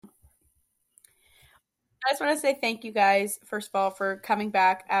I just want to say thank you guys, first of all, for coming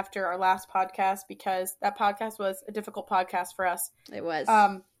back after our last podcast because that podcast was a difficult podcast for us. It was.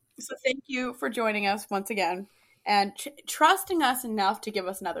 Um, so thank you for joining us once again and trusting us enough to give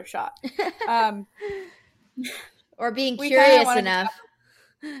us another shot. Um, Or being we kind of curious wanted to, enough.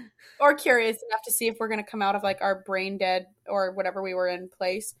 or curious enough to see if we're going to come out of like our brain dead or whatever we were in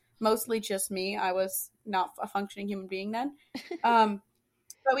place. Mostly just me. I was not a functioning human being then. Um,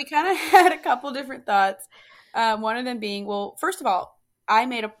 but we kind of had a couple different thoughts. One of them being, well, first of all, I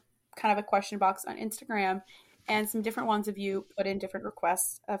made a kind of a question box on Instagram, and some different ones of you put in different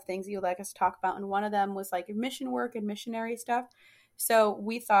requests of things you'd like us to talk about. And one of them was like mission work and missionary stuff. So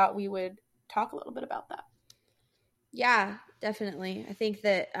we thought we would talk a little bit about that. Yeah, definitely. I think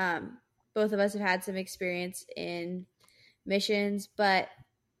that both of us have had some experience in missions, but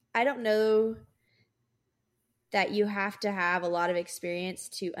I don't know that you have to have a lot of experience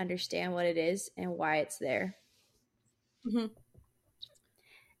to understand what it is and why it's there. Mm-hmm.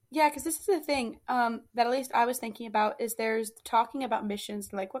 Yeah, because this is the thing that at least I was thinking about is there's talking about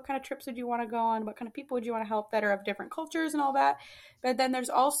missions, like what kind of trips would you want to go on? What kind of people would you want to help that are of different cultures and all that? But then there's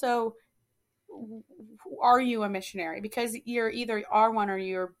also, are you a missionary? Because you're either are one or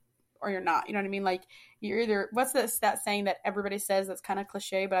you're not. You know what I mean? Like you're either, what's that saying that everybody says that's kind of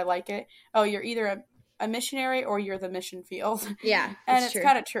cliche, but I like it. Oh, you're either a missionary or you're the mission field. Yeah, And it's it's true.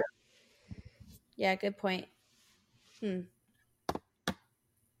 kind of true. Yeah, good point. So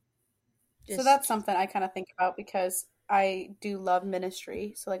that's something I kind of think about because I do love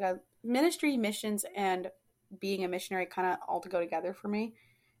ministry. So like ministry, missions, and being a missionary kind of all to go together for me.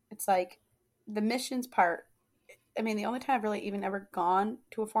 It's like the missions part. I mean, the only time I've really even ever gone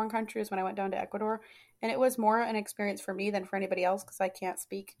to a foreign country is when I went down to Ecuador, and it was more an experience for me than for anybody else because I can't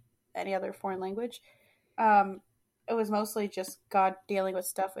speak any other foreign language. Um, it was mostly just God dealing with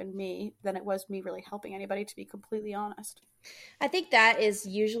stuff in me than it was me really helping anybody, to be completely honest. I think that is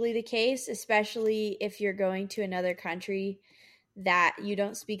usually the case, especially if you're going to another country that you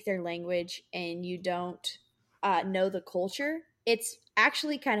don't speak their language and you don't know the culture. It's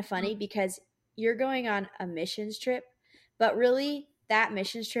actually kind of funny because you're going on a missions trip, but really that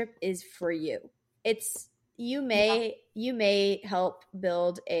missions trip is for you. It's you may help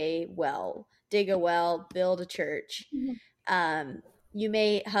build a well, dig a well, build a church. Yeah. Um, you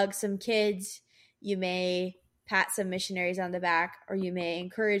may hug some kids. You may pat some missionaries on the back, or you may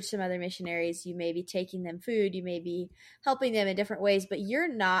encourage some other missionaries. You may be taking them food. You may be helping them in different ways, but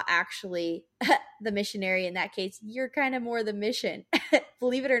you're not actually the missionary in that case. You're kind of more the mission,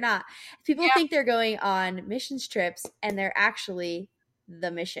 believe it or not. People think they're going on missions trips and they're actually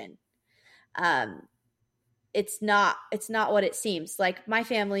the mission. It's not what it seems. Like my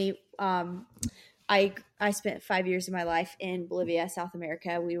family, I spent 5 years of my life in Bolivia, South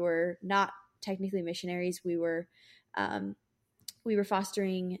America. We were not technically missionaries. We were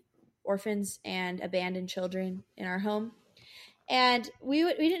fostering orphans and abandoned children in our home, and we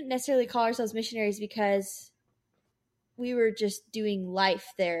didn't necessarily call ourselves missionaries because we were just doing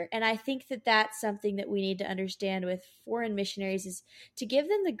life there. And I think that that's something that we need to understand with foreign missionaries is to give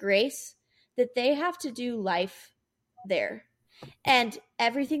them the grace that they have to do life there, and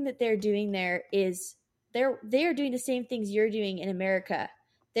everything that they're doing there is they are doing the same things you're doing in America.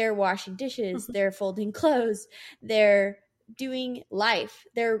 They're washing dishes, they're folding clothes, they're doing life,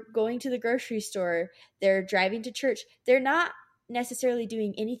 they're going to the grocery store, they're driving to church. They're not necessarily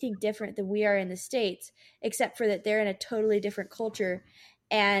doing anything different than we are in the States, except for that they're in a totally different culture.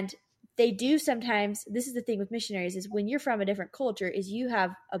 And they do sometimes, this is the thing with missionaries, is when you're from a different culture is you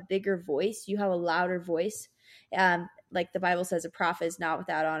have a bigger voice, you have a louder voice. Like the Bible says, a prophet is not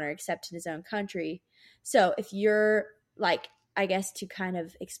without honor except in his own country. So if you're like, I guess to kind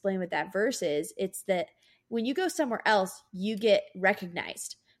of explain what that verse is, it's that when you go somewhere else, you get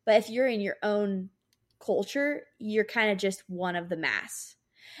recognized. But if you're in your own culture, you're kind of just one of the mass.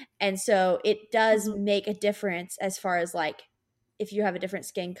 And so it does make a difference as far as like, if you have a different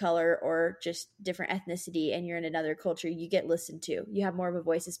skin color or just different ethnicity and you're in another culture, you get listened to. You have more of a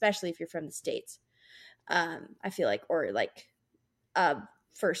voice, especially if you're from the States. I feel like, or like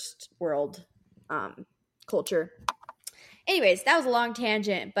first world culture. Anyways, that was a long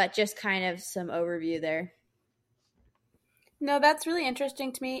tangent, but just kind of some overview there. No, that's really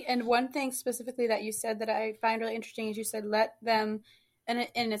interesting to me. And one thing specifically that you said that I find really interesting is you said let them,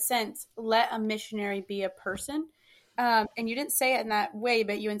 in a sense, let a missionary be a person. And you didn't say it in that way,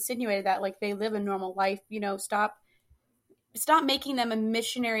 but you insinuated that like they live a normal life. Stop making them a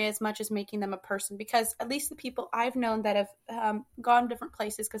missionary as much as making them a person, because at least the people I've known that have gone different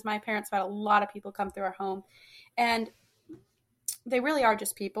places, because my parents have had a lot of people come through our home, and they really are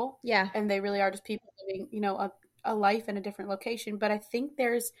just people, Yeah. and they really are just people living, a life in a different location. But I think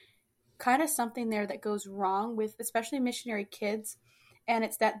there's kind of something there that goes wrong with especially missionary kids, and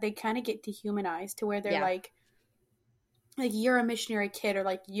it's that they kind of get dehumanized to where they're Yeah. like you're a missionary kid, or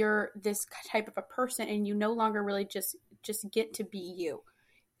like you're this type of a person, and you no longer really just get to be you.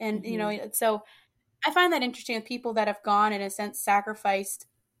 And so I find that interesting with people that have gone in a sense sacrificed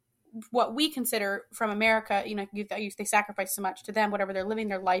what we consider from America, they sacrifice so much to them, whatever they're living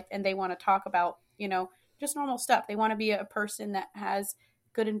their life, and they want to talk about, just normal stuff. They want to be a person that has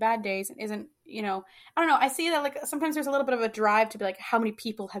good and bad days and isn't, I don't know. I see that like sometimes there's a little bit of a drive to be like, how many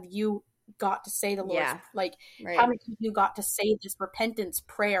people have you got to say the Lord's, Yeah. like, Right. how many people you got to say this repentance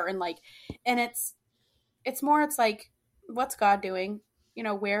prayer, and like, and it's more, it's like, what's God doing?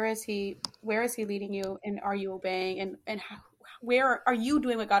 Where is he leading you, and are you obeying, and how, where are you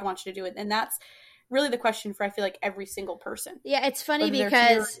doing what God wants you to do? And that's really the question for, I feel like, every single person. Yeah, it's funny Whether they're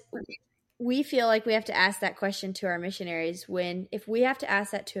here because we feel like we have to ask that question to our missionaries, when if we have to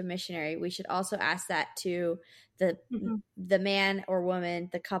ask that to a missionary, we should also ask that to the man or woman,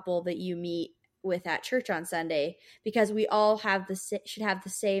 the couple that you meet with at church on Sunday, because we all should have the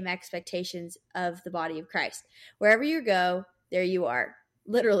same expectations of the body of Christ. Wherever you go, there you are.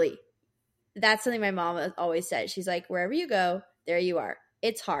 Literally. That's something my mom always said. She's like, wherever you go, there you are.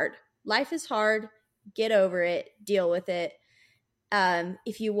 It's hard. Life is hard. Get over it. Deal with it.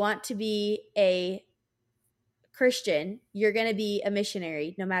 If you want to be a Christian, you're going to be a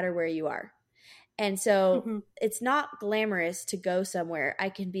missionary no matter where you are. And so it's not glamorous to go somewhere. I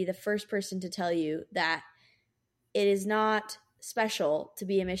can be the first person to tell you that it is not special to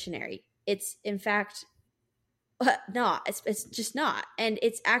be a missionary. It's in fact not. It's just not. And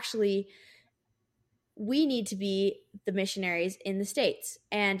it's actually, we need to be the missionaries in the States,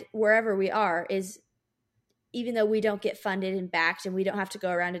 and wherever we are is, even though we don't get funded and backed, and we don't have to go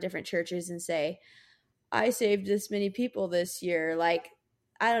around to different churches and say, I saved this many people this year. Like,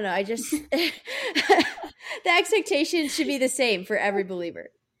 I don't know. I just, the expectation should be the same for every believer.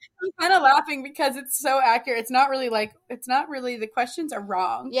 I'm kind of laughing because it's so accurate. It's not really the questions are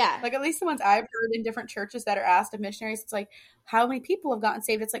wrong. Yeah. Like, at least the ones I've heard in different churches that are asked of missionaries, it's like, how many people have gotten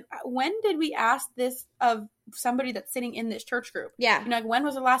saved? It's like, when did we ask this of somebody that's sitting in this church group? Yeah. Like, when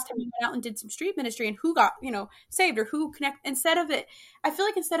was the last time you went out and did some street ministry, and who got, saved, or who connect? Instead of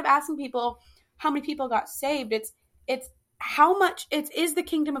asking people how many people got saved, it's how much is the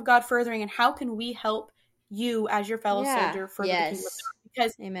kingdom of God furthering, and how can we help you as your fellow soldier further the kingdom of God?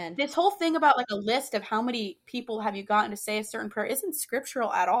 Because Amen. This whole thing about like a list of how many people have you gotten to say a certain prayer isn't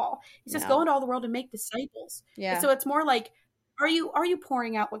scriptural at all. It says go into all the world and make disciples. Yeah. So it's more like, are you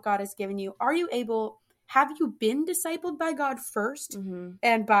pouring out what God has given you? Have you been discipled by God first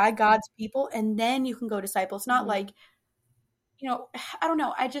and by God's people, and then you can go disciple? It's not like, I don't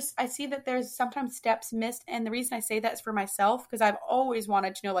know. I see that there's sometimes steps missed. And the reason I say that is for myself, because I've always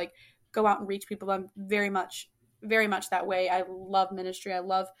wanted to, like, go out and reach people. I'm very much that way. I love ministry. I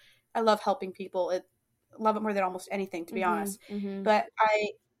love helping people. I love it more than almost anything, to be honest. But I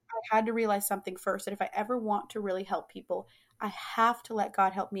had to realize something first, that if I ever want to really help people, I have to let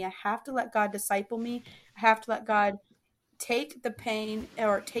God help me. I have to let God disciple me. I have to let God take the pain,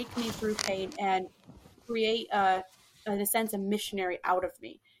 or take me through pain, and create in a sense, a missionary out of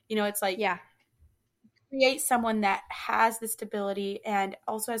me. It's like, create someone that has the stability and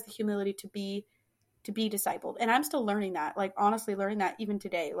also has the humility to be discipled. And I'm still learning that, like, honestly learning that even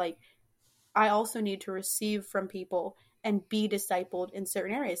today. Like, I also need to receive from people and be discipled in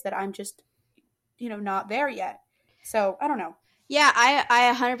certain areas that I'm just, not there yet. So I don't know. Yeah,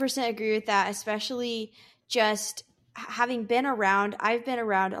 I 100% agree with that, especially just having been around. I've been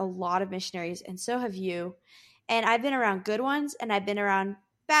around a lot of missionaries, and so have you. And I've been around good ones, and I've been around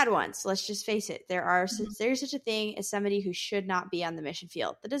bad ones. Let's just face it. There's such a thing as somebody who should not be on the mission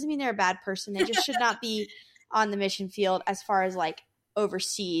field. That doesn't mean they're a bad person. They just should not be on the mission field, as far as like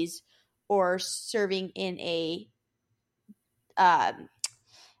overseas or serving in a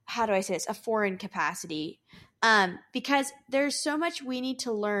how do I say this? A foreign capacity. Because there's so much we need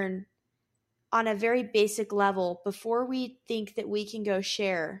to learn on a very basic level before we think that we can go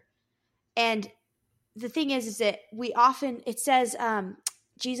share. And the thing is that it says,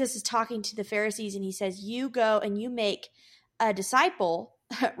 Jesus is talking to the Pharisees, and he says, you go and you make a disciple,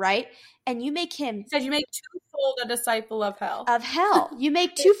 right? And you make him. He says you make twofold a disciple of hell. Of hell. You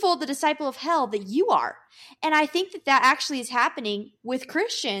make twofold the disciple of hell that you are. And I think that actually is happening with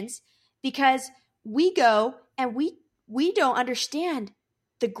Christians, because we go and we don't understand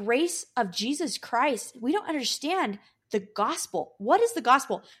the grace of Jesus Christ. We don't understand the gospel. What is the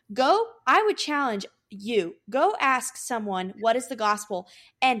gospel? I would challenge you. Go ask someone, what is the gospel?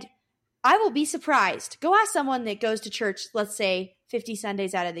 And I will be surprised. Go ask someone that goes to church, let's say 50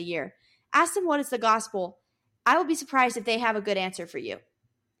 Sundays out of the year. Ask them what is the gospel. I will be surprised if they have a good answer for you.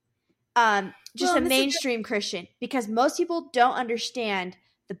 Just a mainstream Christian, because most people don't understand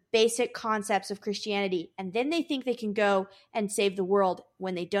the basic concepts of Christianity, and then they think they can go and save the world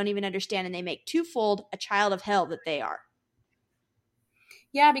when they don't even understand, and they make twofold a child of hell that they are.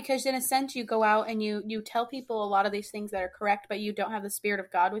 Yeah, because in a sense you go out and you tell people a lot of these things that are correct, but you don't have the Spirit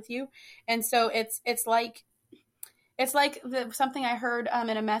of God with you, and so it's like something I heard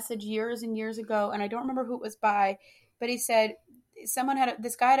in a message years and years ago, and I don't remember who it was by, but he said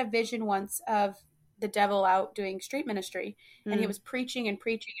this guy had a vision once of the devil out doing street ministry, and he was preaching and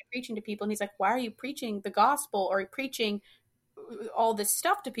preaching and preaching to people, and he's like, why are you preaching the gospel or preaching all this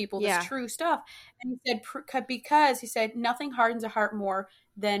stuff to people, this true stuff? And he said, because he said nothing hardens a heart more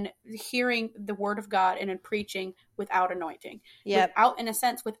than hearing the word of God and in preaching without anointing, without, in a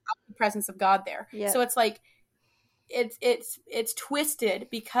sense, without the presence of God there. So it's like, it's twisted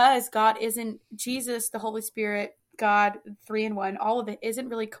because God isn't, Jesus, the Holy Spirit, God, 3 in 1, all of it isn't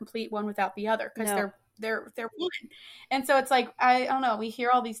really complete one without the other, because they're one. And so it's like, I don't know, we hear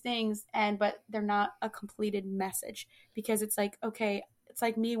all these things but they're not a completed message, because it's like, okay, it's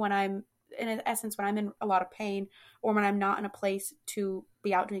like me when I'm in essence, when I'm in a lot of pain, or when I'm not in a place to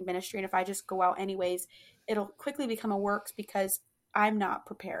be out doing ministry, and if I just go out anyways, it'll quickly become a works because I'm not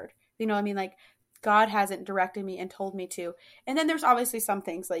prepared. You know what I mean? Like, God hasn't directed me and told me to. And then there's obviously some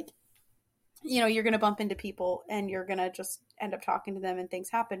things like, you're going to bump into people and you're going to just end up talking to them and things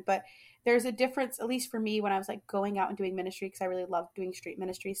happen. But there's a difference, at least for me, when I was like going out and doing ministry, because I really love doing street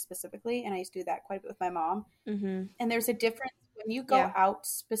ministry specifically. And I used to do that quite a bit with my mom. Mm-hmm. And there's a difference when you go out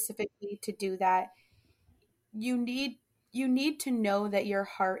specifically to do that. You need to know that your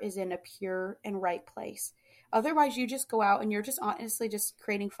heart is in a pure and right place. Otherwise, you just go out and you're just honestly just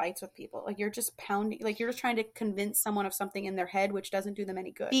creating fights with people. Like, you're just pounding, like you're just trying to convince someone of something in their head, which doesn't do them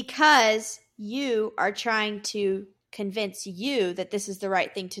any good. Because you are trying to convince you that this is the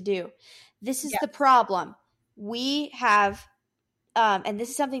right thing to do. This is the problem. We have, and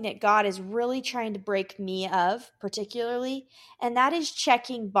this is something that God is really trying to break me of, particularly, and that is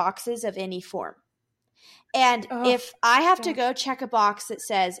checking boxes of any form. And if I have to go check a box that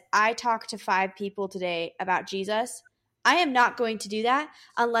says, I talked to 5 people today about Jesus, I am not going to do that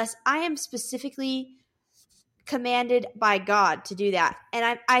unless I am specifically commanded by God to do that.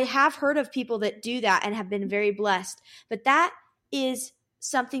 And I have heard of people that do that and have been very blessed. But that is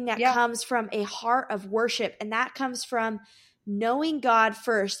something that comes from a heart of worship, and that comes from knowing God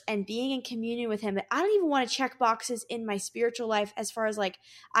first and being in communion with him. I don't even want to check boxes in my spiritual life, as far as like,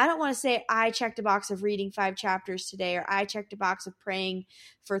 I don't want to say I checked a box of reading 5 chapters today, or I checked a box of praying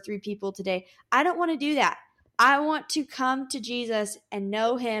for 3 people today. I don't want to do that. I want to come to Jesus and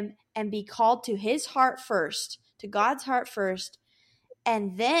know him and be called to his heart first, to God's heart first.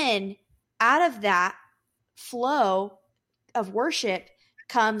 And then out of that flow of worship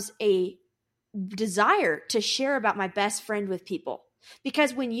comes a desire to share about my best friend with people.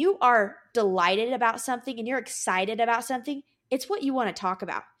 Because when you are delighted about something and you're excited about something, it's what you want to talk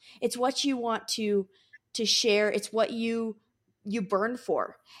about. It's what you want to share. It's what you burn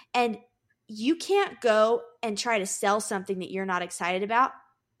for. And you can't go and try to sell something that you're not excited about.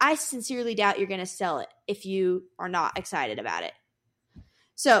 I sincerely doubt you're going to sell it if you are not excited about it.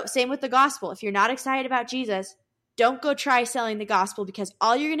 So, same with the gospel. If you're not excited about Jesus, don't go try selling the gospel, because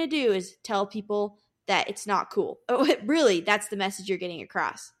all you're going to do is tell people that it's not cool. Really, that's the message you're getting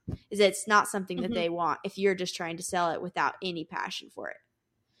across, is that it's not something that they want if you're just trying to sell it without any passion for it.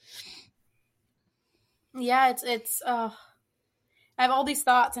 Yeah, it's I have all these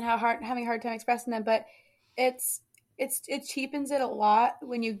thoughts and having a hard time expressing them, but it cheapens it a lot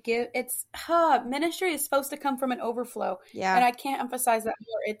when you give. Ministry is supposed to come from an overflow, and I can't emphasize that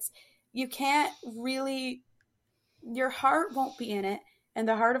more. You can't really, your heart won't be in it, and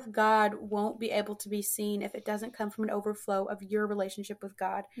the heart of God won't be able to be seen if it doesn't come from an overflow of your relationship with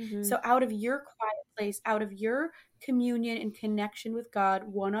God. Mm-hmm. So out of your quiet place, out of your communion and connection with God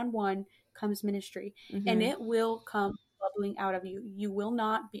one-on-one comes ministry, and it will come bubbling out of you. You will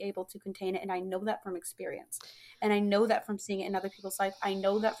not be able to contain it, and I know that from experience, and I know that from seeing it in other people's life. I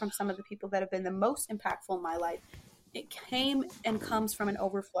know that from some of the people that have been the most impactful in my life. It came and comes from an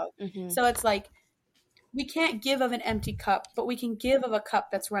overflow. Mm-hmm. So it's like, we can't give of an empty cup, but we can give of a cup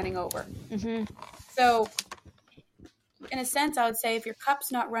that's running over. Mm-hmm. So in a sense, I would say, if your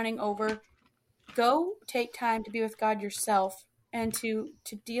cup's not running over, go take time to be with God yourself, and to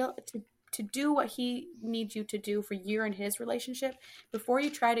to do what he needs you to do for you and his relationship, before you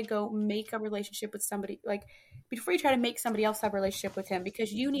try to go make a relationship with somebody, like before you try to make somebody else have a relationship with him,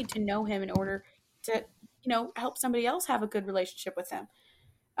 because you need to know him in order to, help somebody else have a good relationship with him.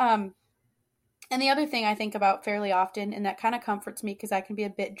 Um, and the other thing I think about fairly often, and that kind of comforts me because I can be a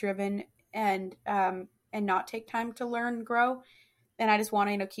bit driven and not take time to learn and grow, and I just want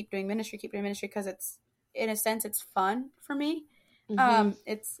to keep doing ministry because it's, in a sense, it's fun for me. Mm-hmm.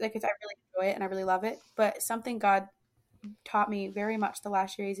 It's like I really enjoy it and I really love it. But something God taught me very much the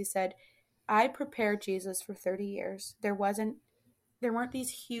last year is He said, "I prepared Jesus for 30 years. There weren't these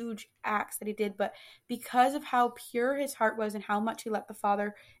huge acts that He did, but because of how pure His heart was and how much He let the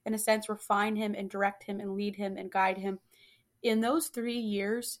Father, in a sense, refine Him and direct Him and lead Him and guide Him, in those 3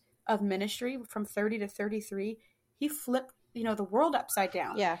 years of ministry from 30 to 33, He flipped, the world upside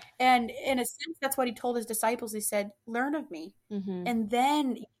down. Yeah. And in a sense, that's what He told His disciples. He said, learn of me. Mm-hmm. And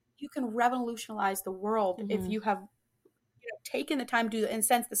then you can revolutionize the world if Mm-hmm. you have, taken the time to do, in a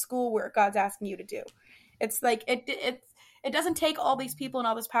sense, the school work God's asking you to do. It's like, it doesn't take all these people and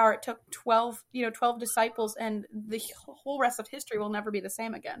all this power. It took 12 disciples, and the whole rest of history will never be the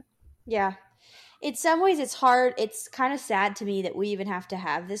same again. Yeah. In some ways, it's hard. It's kind of sad to me that we even have to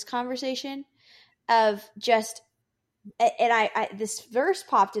have this conversation of just, and I this verse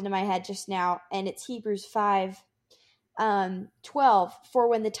popped into my head just now, and it's Hebrews 5, 12. For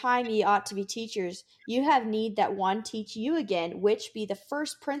when the time ye ought to be teachers, you have need that one teach you again, which be the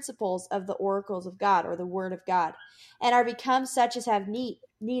first principles of the oracles of God, or the word of God, and are become such as have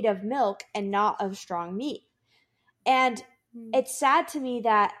need of milk and not of strong meat. And it's sad to me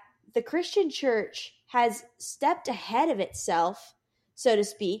that the Christian church has stepped ahead of itself, so to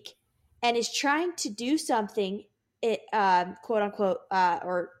speak, and is trying to do something, quote unquote,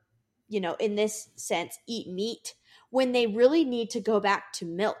 or, in this sense, eat meat, when they really need to go back to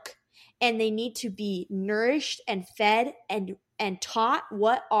milk, and they need to be nourished and fed and taught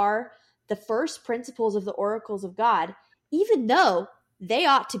what are the first principles of the oracles of God, even though they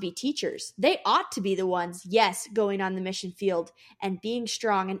ought to be teachers. They ought to be the ones, yes, going on the mission field and being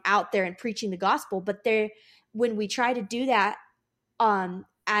strong and out there and preaching the gospel. But when we try to do that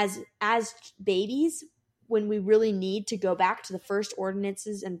as babies, when we really need to go back to the first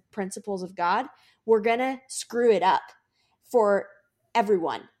ordinances and principles of God, we're gonna screw it up for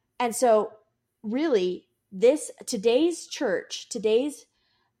everyone. And so, really, today's church, today's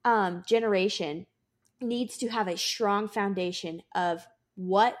generation needs to have a strong foundation of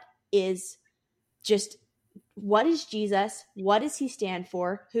what is Jesus, what does He stand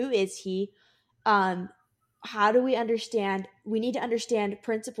for, who is He, how do we understand? We need to understand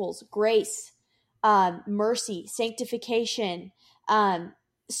principles, grace, mercy, sanctification,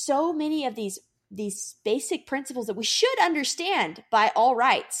 so many of these basic principles that we should understand by all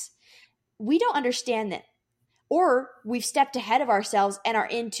rights. We don't understand them, or we've stepped ahead of ourselves and are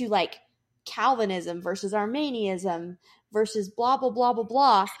into like Calvinism versus Arminianism versus blah, blah, blah, blah,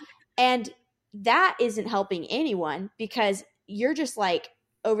 blah. And that isn't helping anyone, because you're just like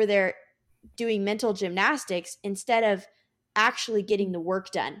over there doing mental gymnastics instead of actually getting the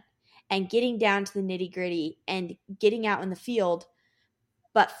work done and getting down to the nitty gritty and getting out in the field.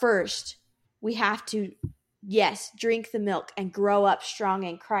 But first, we have to, yes, drink the milk and grow up strong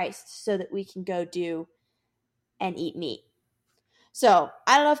in Christ so that we can go do and eat meat. So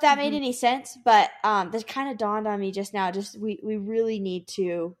I don't know if that made any sense, but that kind of dawned on me just now. Just we really need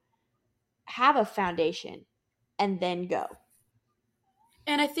to have a foundation and then go.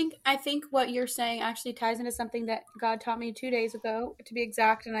 And I think what you're saying actually ties into something that God taught me 2 days ago, to be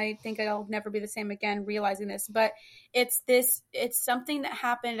exact, and I think I'll never be the same again realizing this. But it's something that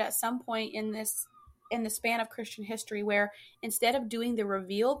happened at some point in the span of Christian history, where instead of doing the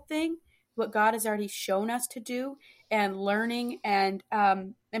revealed thing, what God has already shown us to do, and learning and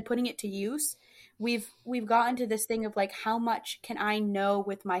putting it to use, we've gotten to this thing of like, how much can I know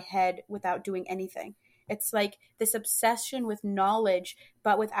with my head without doing anything? It's like this obsession with knowledge,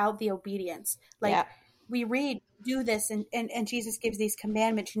 but without the obedience. Like, Yeah. we read, do this, and Jesus gives these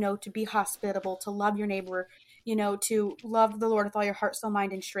commandments, to be hospitable, to love your neighbor, to love the Lord with all your heart, soul,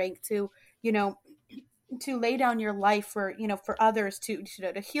 mind, and strength, you know, to lay down your life for others, to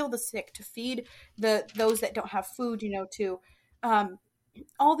heal the sick, to feed those that don't have food, to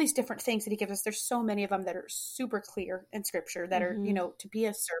all these different things that He gives us. There's so many of them that are super clear in Scripture that are, to be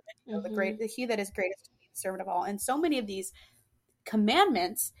a servant, he that is greatest to be the servant of all. And so many of these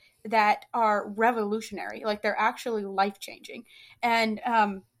commandments that are revolutionary, like they're actually life changing. And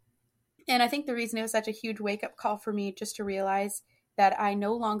I think the reason it was such a huge wake up call for me, just to realize that I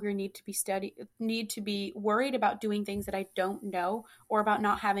no longer need to be worried about doing things that I don't know or about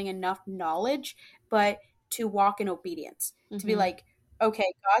not having enough knowledge, but to walk in obedience. To be like,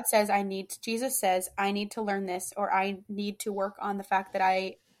 okay, Jesus says I need to learn this, or I need to work on the fact that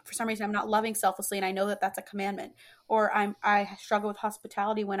for some reason I'm not loving selflessly, and I know that that's a commandment, or I struggle with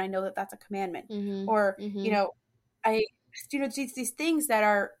hospitality when I know that that's a commandment, or I these things that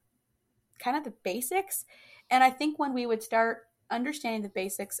are kind of the basics. And I think when we would start understanding the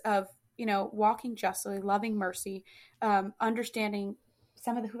basics of, walking justly, loving mercy, understanding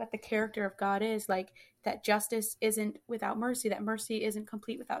some of what the character of God is, like that justice isn't without mercy, that mercy isn't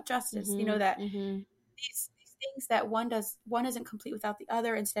complete without justice, that these things that one isn't complete without the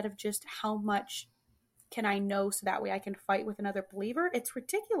other, instead of just how much can I know so that way I can fight with another believer? It's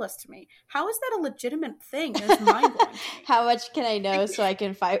ridiculous to me. How is that a legitimate thing? It's mind blowing to me. How much can I know so I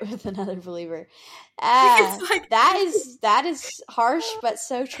can fight with another believer? It's like, that is harsh, but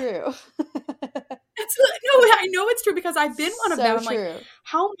so true. I know it's true because I've been one of them. I'm true. like,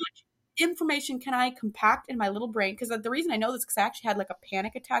 how much information can I compact in my little brain? Because the reason I know this, because I actually had like a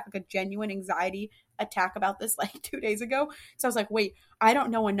panic attack, like a genuine anxiety attack about this like 2 days ago. So I was like, wait, I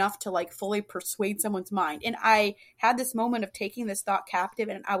don't know enough to like fully persuade someone's mind. And I had this moment of taking this thought captive,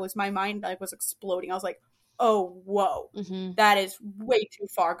 and my mind like was exploding. I was like, oh, whoa, that is way too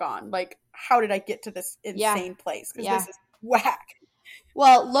far gone. Like, how did I get to this insane place? Because this is whack.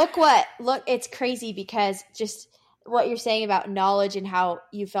 Well, it's crazy because just what you're saying about knowledge and how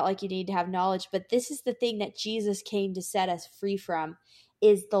you felt like you need to have knowledge, but this is the thing that Jesus came to set us free from,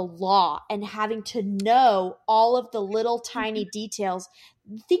 is the law and having to know all of the little tiny details.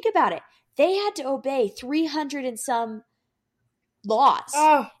 Think about it. They had to obey 300 and some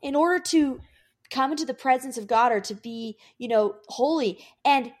laws in order to come into the presence of God, or to be, holy.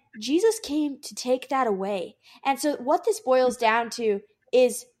 And Jesus came to take that away. And so what this boils down to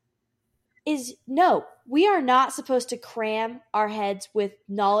is no, we are not supposed to cram our heads with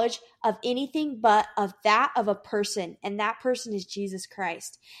knowledge of anything but of that of a person, and that person is Jesus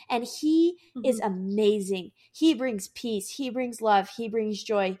Christ. And he is amazing. He brings peace, he brings love, he brings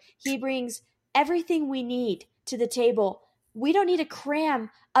joy, he brings everything we need to the table. We don't need to cram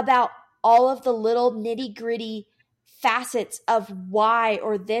about all of the little nitty-gritty facets of why,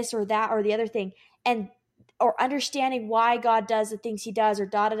 or this or that or the other thing, or understanding why God does the things he does, or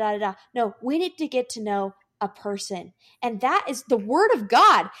da da da da. No, we need to get to know a person. And that is the Word of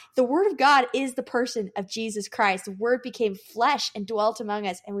God. The Word of God is the person of Jesus Christ. The Word became flesh and dwelt among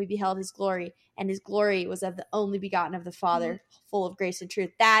us, and we beheld his glory. And his glory was of the only begotten of the Father, full of grace and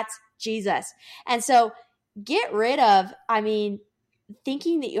truth. That's Jesus. And so get rid of,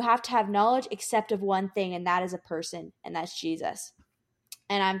 thinking that you have to have knowledge except of one thing, and that is a person, and that's Jesus.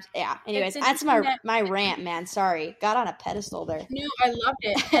 And anyways, that's my rant, man. Sorry. Got on a pedestal there. No, I loved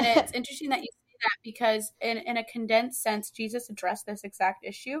it. And it's interesting that you say that, because in a condensed sense, Jesus addressed this exact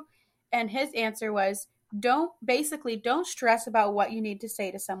issue. And his answer was, don't stress about what you need to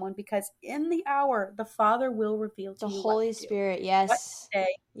say to someone, because in the hour, the Father will reveal to you the Holy Spirit. Yes. What to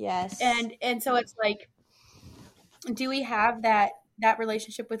say. Yes. And so it's like, do we have that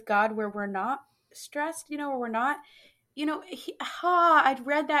relationship with God where we're not stressed, where we're not, I'd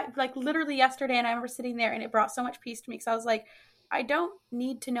read that like literally yesterday, and I remember sitting there, and it brought so much peace to me, because I was like, I don't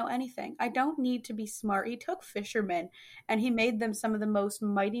need to know anything. I don't need to be smart. He took fishermen and he made them some of the most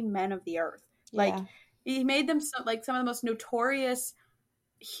mighty men of the earth. Like, he made them some of the most notorious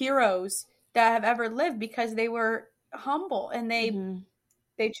heroes that have ever lived, because they were humble, and they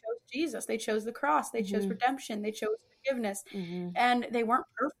chose Jesus. They chose the cross. They chose redemption. They chose forgiveness. And they weren't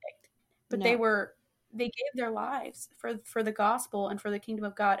perfect, but they gave their lives for the gospel and for the kingdom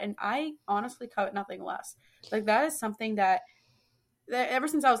of God. And I honestly covet nothing less. Like, that is something that ever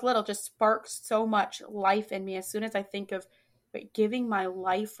since I was little just sparks so much life in me. As soon as I think of giving my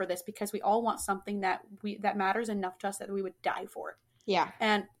life for this, because we all want something that matters enough to us that we would die for it. Yeah.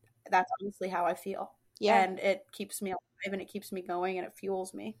 And that's honestly how I feel. Yeah. And it keeps me alive, and it keeps me going, and it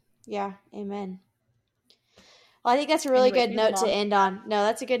fuels me. Yeah. Amen. Well, I think that's a really good note to end on. No,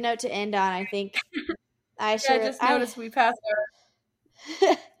 that's a good note to end on, I think. I just noticed we passed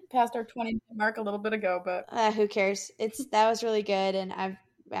our 20-minute mark a little bit ago, but who cares? That was really good, and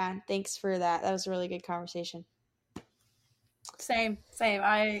thanks for that. That was a really good conversation. Same.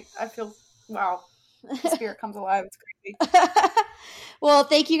 I feel, wow, the spirit comes alive. It's crazy. Well,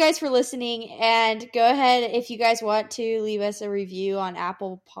 thank you guys for listening, and go ahead if you guys want to leave us a review on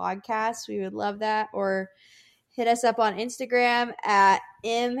Apple Podcasts. We would love that, or hit us up on Instagram at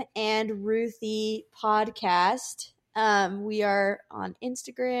M&Ruthie Podcast. We are on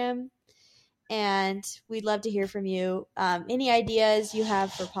Instagram, and we'd love to hear from you. Any ideas you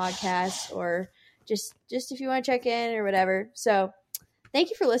have for podcasts, or just if you want to check in or whatever. So thank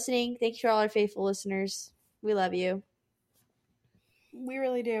you for listening. Thank you for all our faithful listeners. We love you. We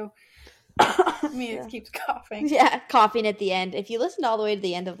really do. Me, it keeps coughing. Yeah, coughing at the end. If you listened all the way to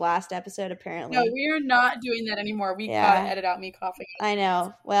the end of last episode, apparently. No, we are not doing that anymore. We gotta edit out me coughing. I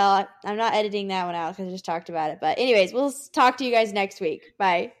know. Well, I'm not editing that one out because I just talked about it. But anyways, we'll talk to you guys next week.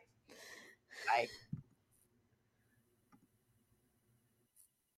 Bye. Bye.